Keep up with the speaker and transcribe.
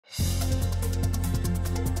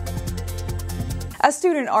A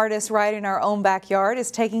student artist right in our own backyard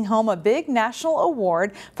is taking home a big national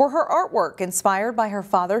award for her artwork inspired by her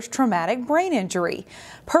father's traumatic brain injury.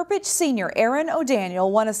 Perpich senior Erin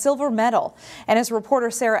O'Daniel won a silver medal, and as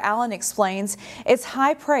reporter Sarah Allen explains, it's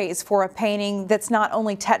high praise for a painting that's not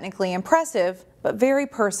only technically impressive, but very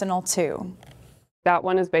personal too. That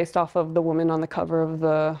one is based off of the woman on the cover of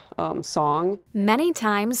the song. Many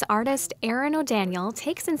times, artist Erin O'Daniel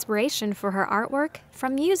takes inspiration for her artwork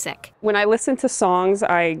from music. When I listen to songs,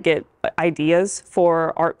 I get ideas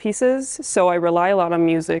for art pieces, so I rely a lot on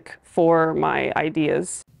music for my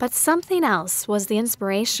ideas. But something else was the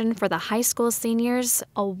inspiration for the high school senior's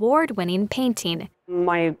award-winning painting.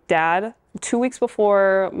 My dad, 2 weeks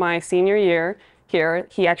before my senior year here,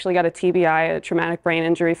 he actually got a TBI, a traumatic brain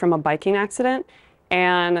injury from a biking accident.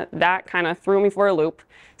 And that kind of threw me for a loop.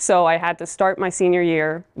 So I had to start my senior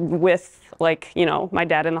year with, my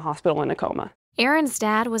dad in the hospital in a coma. Erin's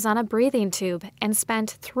dad was on a breathing tube and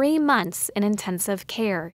spent 3 months in intensive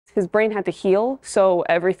care. His brain had to heal, so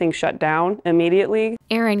everything shut down immediately.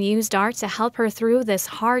 Erin used art to help her through this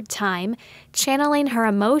hard time, channeling her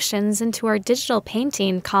emotions into her digital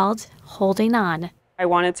painting called Holding On. I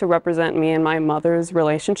wanted to represent me and my mother's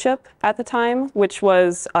relationship at the time, which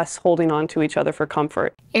was us holding on to each other for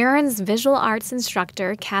comfort. Erin's visual arts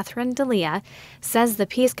instructor, Catherine D'Elia, says the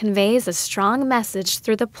piece conveys a strong message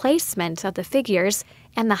through the placement of the figures,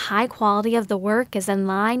 and the high quality of the work is in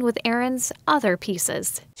line with Erin's other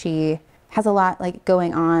pieces. She has a lot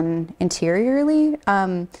going on interiorly,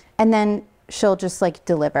 and then she'll just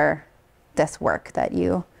deliver this work that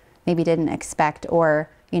you maybe didn't expect, or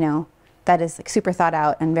that is super thought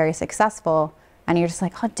out and very successful, and you're just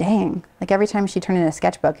oh dang, every time she turned in a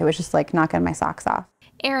sketchbook, it was just knocking my socks off.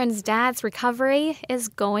 Erin's dad's recovery is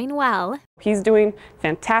going well. He's doing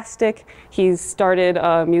fantastic. He's started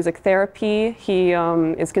music therapy. He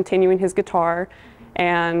is continuing his guitar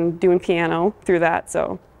and doing piano through that,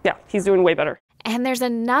 so yeah, he's doing way better. And there's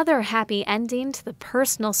another happy ending to the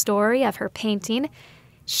personal story of her painting.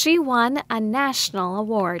 She won a national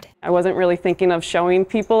award. I wasn't really thinking of showing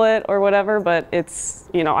people it or whatever, but it's,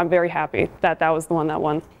 I'm very happy that that was the one that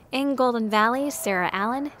won. In Golden Valley, Sarah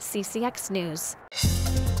Allen, CCX News.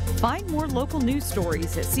 Find more local news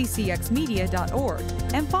stories at ccxmedia.org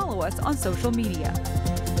and follow us on social media.